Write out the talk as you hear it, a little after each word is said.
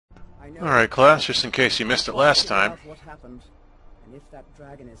Alright, class, just in case you missed it last time. What happened, and if that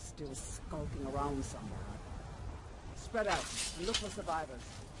dragon is still skulking around somewhere. Spread out and look for survivors.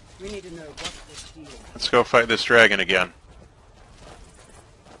 We need to know what this deal is. Let's go fight this dragon again.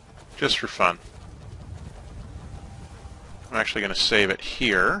 Just for fun. I'm actually going to save it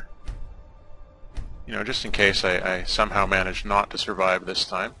here. You know, just in case I somehow manage not to survive this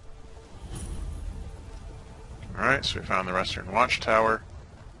time. Alright, so we found the Western Watchtower.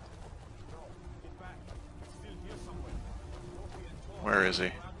 Where is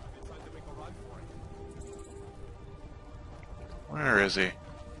he? Where is he?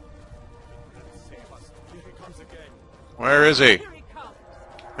 Where is he?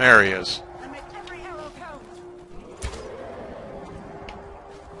 There he is.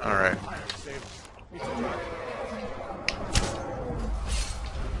 Alright.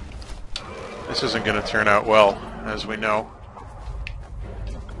 This isn't going to turn out well, as we know.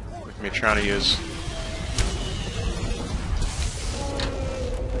 With me trying to use...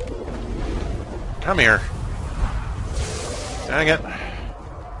 Come here. Dang it.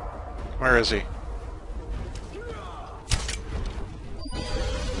 Where is he?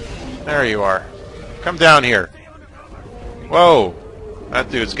 There you are. Come down here. Whoa! That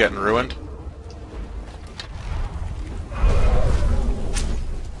dude's getting ruined.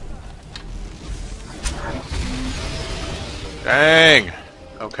 Dang!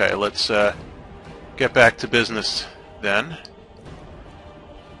 Okay, let's get back to business then.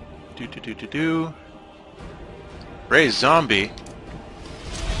 Raise zombie.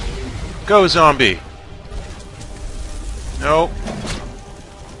 Go zombie! No.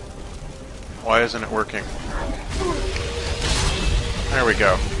 Why isn't it working? There we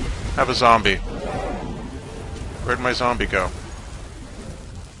go. Have a zombie. Where'd my zombie go?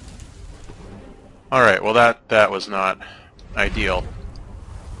 Alright, well that was not ideal.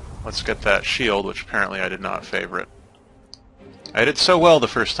 Let's get that shield, which apparently I did not favorite. I did so well the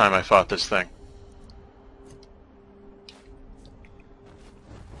first time I fought this thing.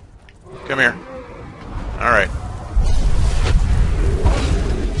 Come here. Alright.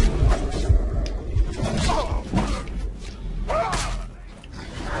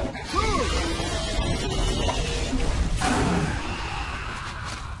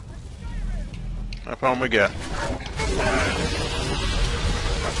 Up home we get.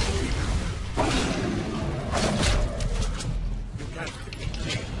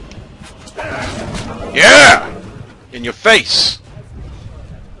 Yeah! In your face!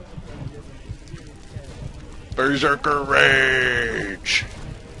 Berserker Rage!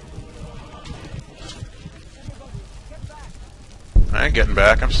 I ain't getting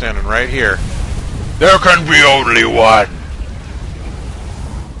back, I'm standing right here. There can be only one!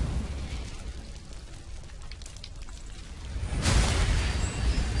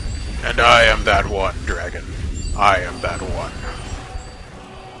 And I am that one, dragon. I am that one.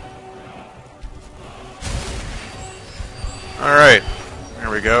 Alright,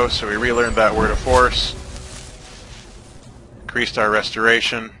 there we go. So we relearned that word of force. Increased our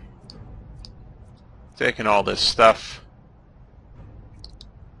restoration. Taking all this stuff.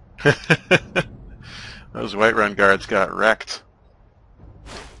 Those Whiterun guards got wrecked.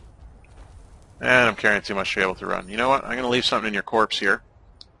 And I'm carrying too much to be able to run. You know what? I'm going to leave something in your corpse here.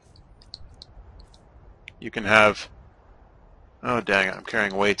 You can have... Oh, dang it. I'm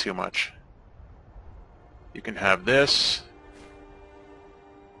carrying way too much. You can have this.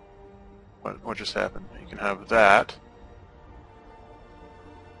 What just happened? You can have that.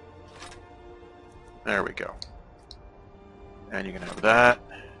 There we go. And you can have that.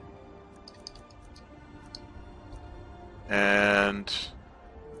 And...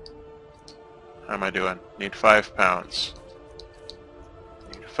 How am I doing? Need 5 pounds.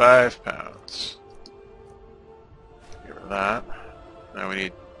 Need 5 pounds. Give her that. Now we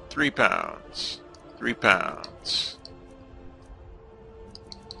need 3 pounds. 3 pounds.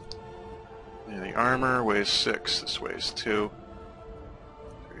 And the armor weighs 6. This weighs 2.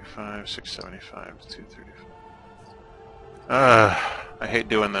 35, 675, 235. I hate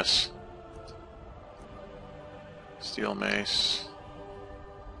doing this. Steel mace.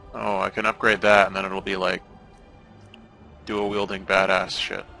 Oh, I can upgrade that and then it'll be like dual wielding badass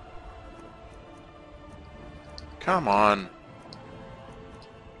shit. Come on.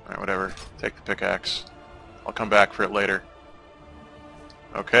 Alright, whatever. Take the pickaxe. I'll come back for it later.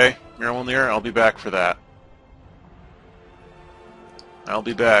 Okay, Mjolnir, I'll be back for that. I'll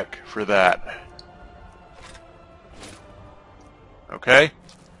be back for that. Okay?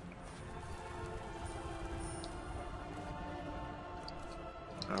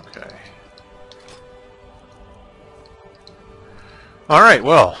 Okay. Alright,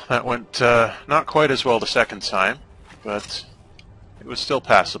 well, that went not quite as well the second time, but it was still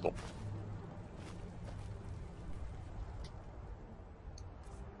passable.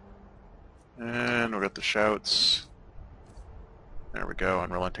 And we'll get the shouts. There we go,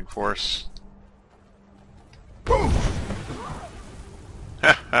 unrelenting force.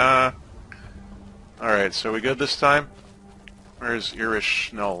 Haha! Alright, so we good this time? Where's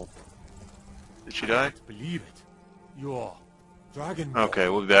Irish Null? Did she die? Believe it. You're dragon. Okay,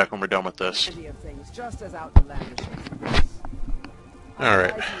 we'll be back when we're done with this. Plenty of things just as outlandish as this.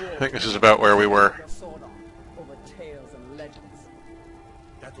 Alright, I think this is about where we were. Your sword on, over tales and legends.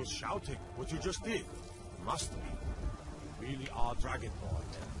 That was shouting. What you just did. Must be. You really are Dragonborn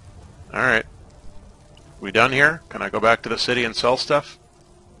then. Alright. We done here? Can I go back to the city and sell stuff?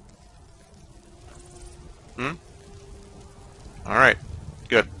 Alright.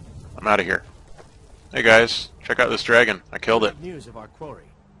 Good. I'm out of here. Hey guys, check out this dragon. I killed it. News of our quarry.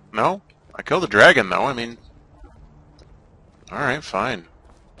 No? I killed a dragon though, I mean... Alright, fine.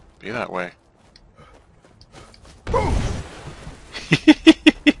 Be that way.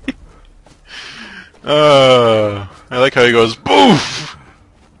 I like how he goes, boof!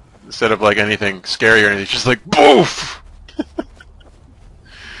 Instead of like anything scary or anything, he's just like, boof!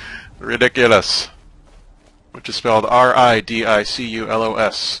 Ridiculous. Which is spelled R-I-D-I-C-U-L-O-S.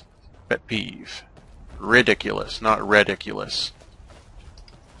 Pet peeve. Ridiculous, not ridiculous.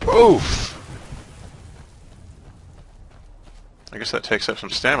 Boof! I guess that takes up some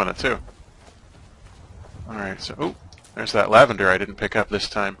stamina too. Alright, so, oh, there's that lavender I didn't pick up this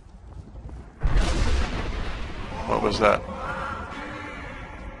time. What was that?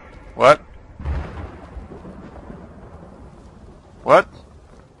 What? What?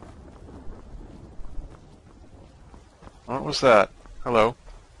 What was that? Hello?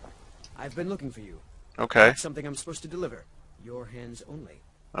 I've been looking for you. Okay. Something I'm supposed to deliver. Your hands only.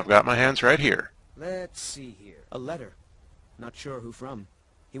 I've got my hands right here. Let's see here. A letter. Not sure who from.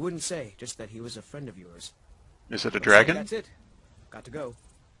 He wouldn't say, just that he was a friend of yours. Is it a Looks dragon? like that's it. Got to go.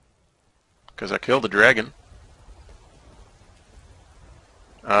 Because I killed a dragon.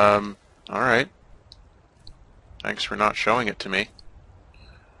 Alright. Thanks for not showing it to me.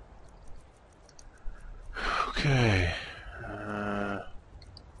 Okay.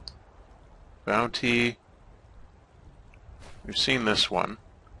 Bounty. We've seen this one.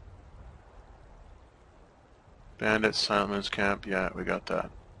 Bandit, Silent Moon's Camp. Yeah, we got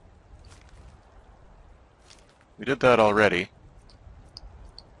that. We did that already.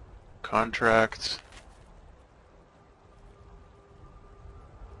 Contract.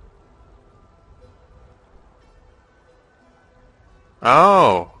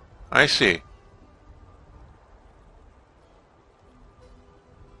 Oh, I see.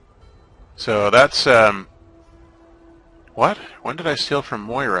 So that's, what? When did I steal from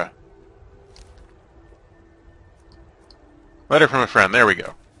Moira? Letter from a friend, there we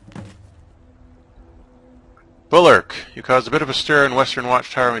go. Bulwark, you caused a bit of a stir in Western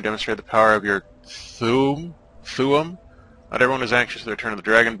Watchtower when you demonstrated the power of your Thuum? Not everyone is anxious for the return of the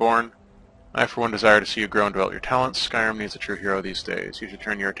Dragonborn. I, for one, desire to see you grow and develop your talents. Skyrim needs a true hero these days. You should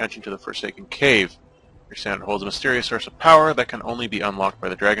turn your attention to the Forsaken Cave. Your standard holds a mysterious source of power that can only be unlocked by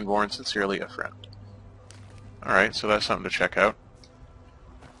the Dragonborn. Sincerely, a friend. Alright, so that's something to check out.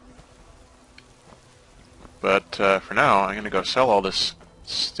 But for now, I'm going to go sell all this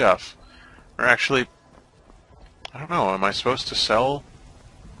stuff. Or actually, I don't know, am I supposed to sell?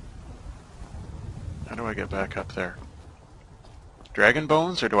 How do I get back up there? Dragon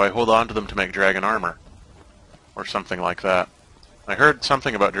bones, or do I hold on to them to make dragon armor? Or something like that. I heard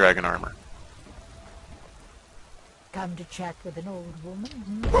something about dragon armor. Come to chat with an old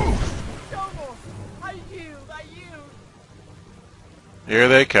woman? I yield! Here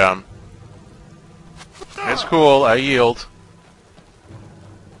they come. It's cool, I yield.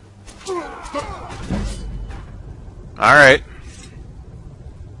 Alright.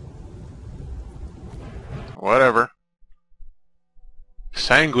 Whatever.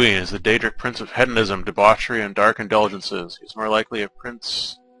 Sanguine is the Daedric prince of hedonism, debauchery, and dark indulgences. He's more likely a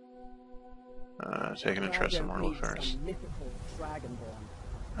prince... take an interest in mortal affairs.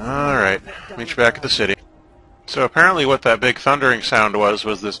 Alright, meet you back at the city. So apparently what that big thundering sound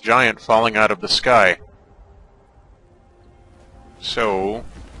was this giant falling out of the sky. So...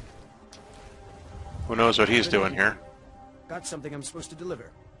 who knows what he's doing here. Got something I'm supposed to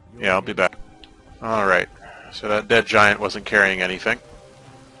deliver. Yeah, I'll be back. Alright, so that dead giant wasn't carrying anything.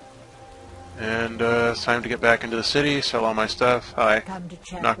 And it's time to get back into the city, sell all my stuff. Hi. Come to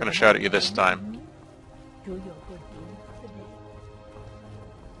chat Not going to with shout an at you this old time. woman? Do your good deed for the day.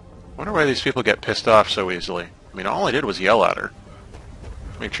 Wonder why these people get pissed off so easily. I mean, all I did was yell at her.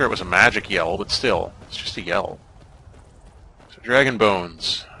 Make sure it was a magic yell, but still, it's just a yell. So dragon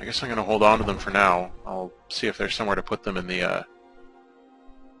bones. I guess I'm going to hold on to them for now. I'll see if there's somewhere to put them in the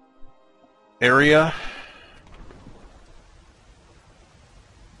area.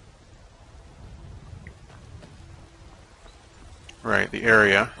 Right, the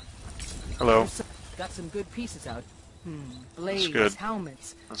area. Hello. Got some good pieces out. Blades, That's good.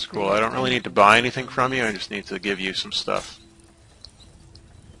 helmets. That's cool. I don't really need to buy anything from you. I just need to give you some stuff.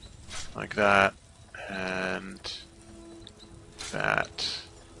 Like that. And that.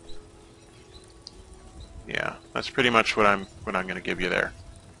 Yeah, that's pretty much what I'm going to give you there.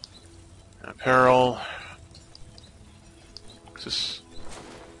 Apparel. So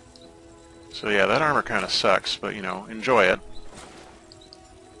yeah, that armor kind of sucks, but you know, enjoy it.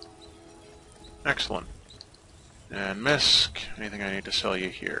 Excellent. And Misk, anything I need to sell you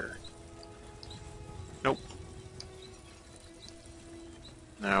here? Nope.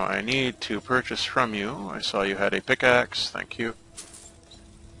 Now I need to purchase from you. I saw you had a pickaxe. Thank you.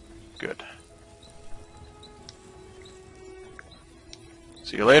 Good.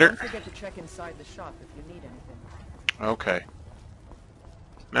 See you later. Don't forget to check inside the shop if you need anything. Okay.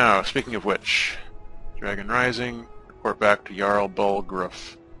 Now, speaking of which, Dragon Rising, report back to Jarl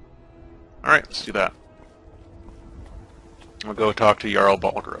Bulgruf. Alright, let's do that. We'll go talk to Jarl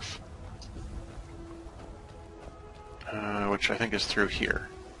Bulgruf. Which I think is through here.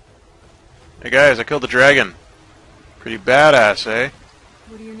 Hey guys, I killed the dragon. Pretty badass, eh?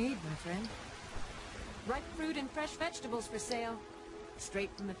 What do you need, my friend? Ripe fruit and fresh vegetables for sale. Straight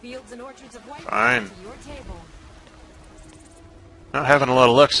from the fields and orchards of White Fine. to your table. Not having a lot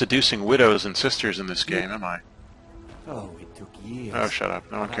of luck seducing widows and sisters in this game, am I? Oh, it took years. Oh, shut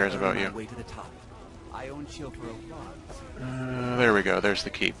up. No one cares about you. Way to the top. I own Chilford There we go. There's the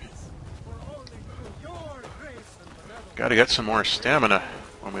keep. Gotta get some more stamina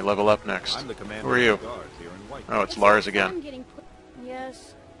when we level up next. Who are you? Oh, it's Lars again.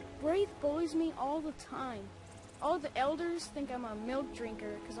 Yes. Wraith bullies me all the time. All the elders think I'm a milk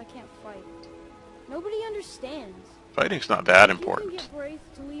drinker because I can't fight. Nobody understands. Fighting's not that If important. you can get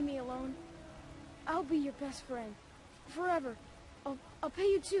Wraith to leave me alone, I'll be your best friend. Forever. I'll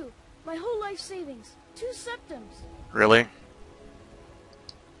pay you too. My whole life savings. 2 septums. Really?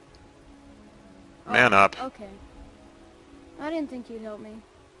 Man up. Okay. I didn't think you'd help me.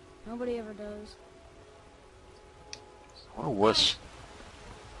 Nobody ever does. What a wuss.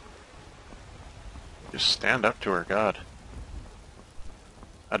 Just stand up to her, God.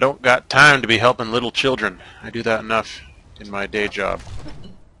 I don't got time to be helping little children. I do that enough in my day job.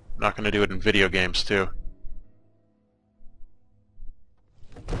 I'm not going to do it in video games, too.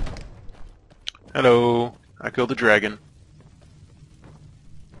 Hello. I killed the dragon.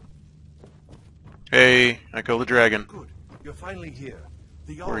 Hey, I killed the dragon. Good. You're finally here.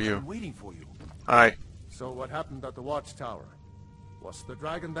 The Who are Jarl's you? been waiting for you. Hi. So what happened at the watchtower? Was the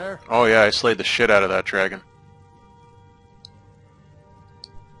dragon there? Oh yeah, I slayed the shit out of that dragon.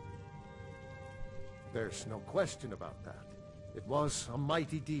 There's no question about that. It was a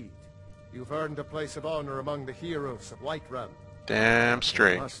mighty deed. You've earned a place of honor among the heroes of Whiterun. Damn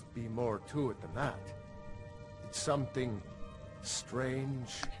straight. There must be more to it than that. Did something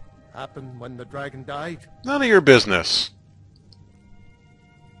strange happen when the dragon died? None of your business.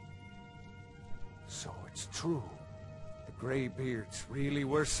 So it's true. The Greybeards really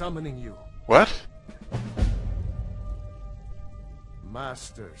were summoning you. What?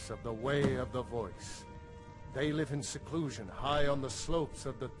 Masters of the Way of the Voice. They live in seclusion high on the slopes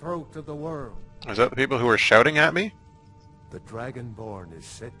of the throat of the world. Is that the people who were shouting at me? The Dragonborn is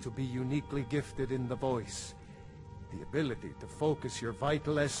said to be uniquely gifted in the voice. The ability to focus your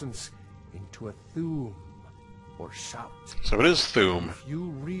vital essence into a thum, or shout. So it is Thum. If you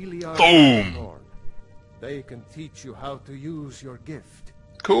really are Thum! Dragonborn, they can teach you how to use your gift.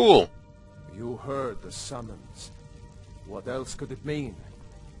 Cool. You heard the summons. What else could it mean?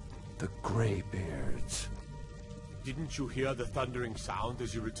 The Greybeards. Didn't you hear the thundering sound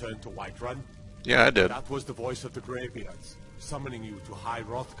as you returned to Whiterun? Yeah, I did. That was the voice of the Greybeards, summoning you to High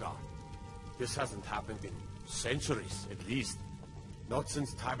Hrothgar. This hasn't happened in centuries, at least. Not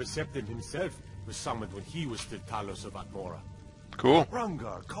since Tiber Septim himself was summoned when he was still Talos of Atmora. Cool.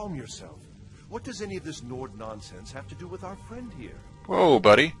 Rungar, calm yourself. What does any of this Nord nonsense have to do with our friend here? Whoa,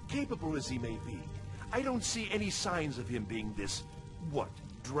 buddy. Capable as he may be, I don't see any signs of him being this,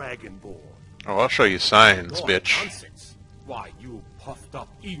 Dragonborn. Oh, I'll show you signs, What bitch. nonsense. Why, you puffed up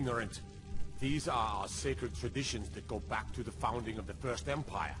ignorant. These are our sacred traditions that go back to the founding of the First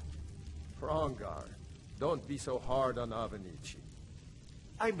Empire. Frongar, don't be so hard on Avenici.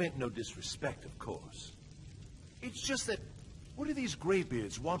 I meant no disrespect, of course. It's just that What do these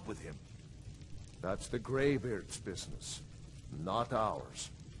Greybeards want with him? That's the Greybeard's business, not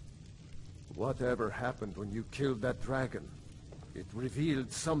ours. Whatever happened when you killed that dragon, it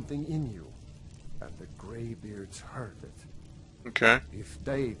revealed something in you, and the Greybeards heard it. Okay. If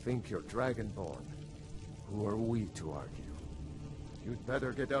they think you're Dragonborn, who are we to argue? You'd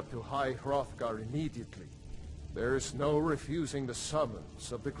better get up to High Hrothgar immediately. There's no refusing the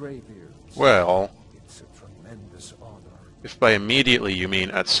summons of the Greybeards. Well, It's a tremendous honor. if by immediately you mean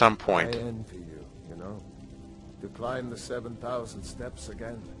at some point. I envy you, you know. To climb the 7,000 steps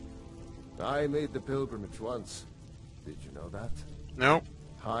again. I made the pilgrimage once. Did you know that? Nope.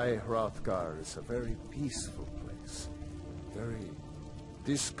 High Hrothgar is a very peaceful place. Very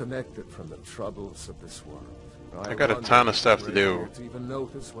disconnected from the troubles of this world. I got a ton of stuff to do. To even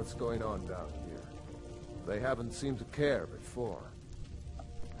notice what's going on down here. They haven't seemed to care before.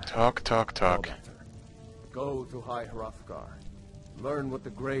 Talk. No matter. Go to High Hrothgar. Learn what the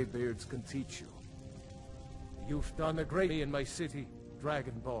Greybeards can teach you. You've done a great in my city,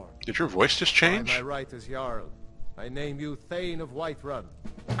 Dragonborn. Did your voice just By change? my right as Jarl, I name you Thane of Whiterun.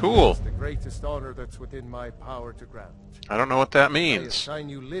 Cool. It's the greatest honor that's within my power to grant. I don't know what that I means. assign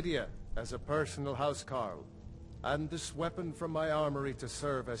you Lydia as a personal housecarl, and this weapon from my armory to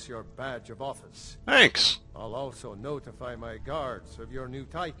serve as your badge of office. Thanks. I'll also notify my guards of your new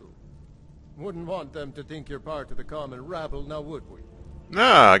title. Wouldn't want them to think you're part of the common rabble, now would we?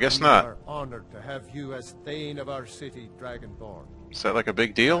 Nah, I guess We not. are honored to have you as Thane of our city, Dragonborn. Is that like a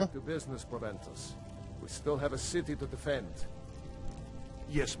big deal? To business, Proventus. We still have a city to defend.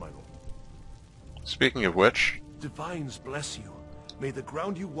 Yes, my lord. Speaking of which, Divines bless you. May the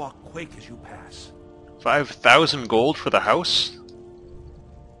ground you walk quake as you pass. 5,000 gold for the house?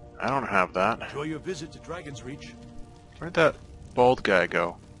 I don't have that. Enjoy your visit to Dragon's Reach. Where'd that bald guy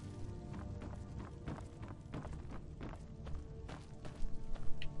go?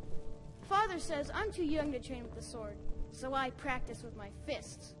 Father says I'm too young to train with the sword, so I practice with my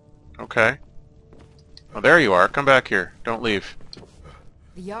fists. Okay. Oh, there you are. Come back here. Don't leave.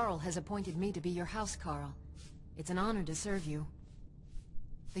 The Jarl has appointed me to be your housecarl. It's an honor to serve you.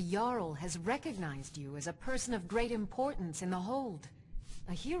 The Jarl has recognized you as a person of great importance in the Hold.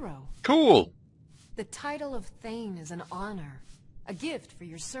 A hero. Cool. The title of Thane is an honor. A gift for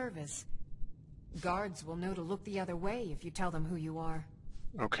your service. Guards will know to look the other way if you tell them who you are.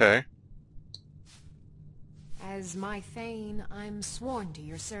 Okay. As my Thane, I'm sworn to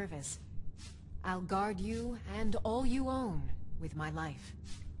your service. I'll guard you and all you own with my life.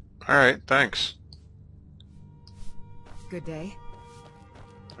 Alright, thanks. Good day.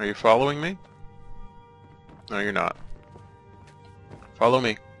 Are you following me? No, you're not. Follow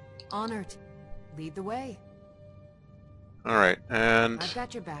me. Honored. Lead the way. Alright, and I've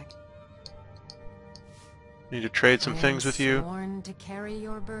got your back. need to trade some things with you. Sworn to carry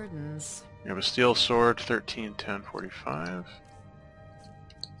your burdens. You have a steel sword, 13, 10, 45.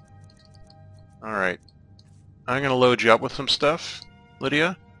 Alright. I'm gonna load you up with some stuff,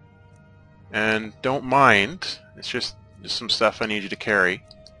 Lydia. And don't mind, it's just some stuff I need you to carry.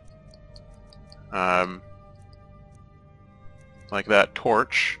 Like that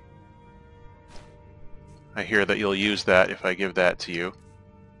torch. I hear that you'll use that if I give that to you.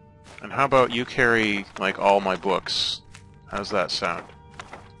 And how about you carry, like, all my books? How's that sound?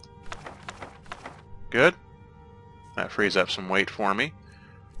 Good? That frees up some weight for me.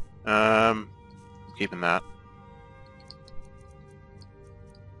 Keeping that.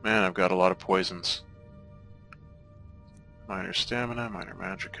 Man, I've got a lot of poisons. Minor stamina, minor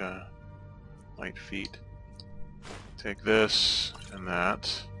magicka, light feet. Take this and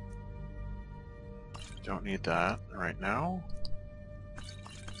that. Don't need that right now.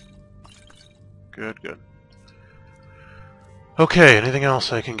 Good, good. Okay, anything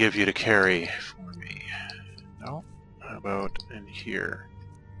else I can give you to carry for me? No? How about in here?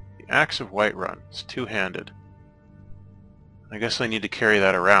 The Axe of Whiterun. It's two-handed. I guess I need to carry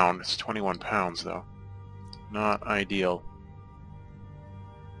that around. It's 21 pounds, though. Not ideal.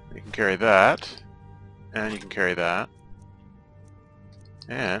 You can carry that. And you can carry that.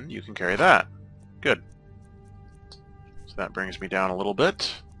 And you can carry that. Good. So that brings me down a little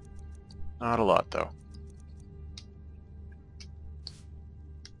bit. Not a lot, though.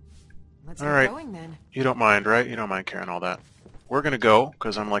 Let's All get right. going then. You don't mind, right? You don't mind carrying all that. We're going to go,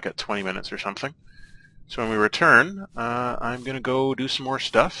 because I'm like at 20 minutes or something. So when we return, I'm going to go do some more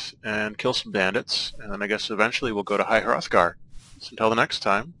stuff and kill some bandits. And then I guess eventually we'll go to High Hrothgar. So until the next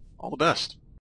time, all the best.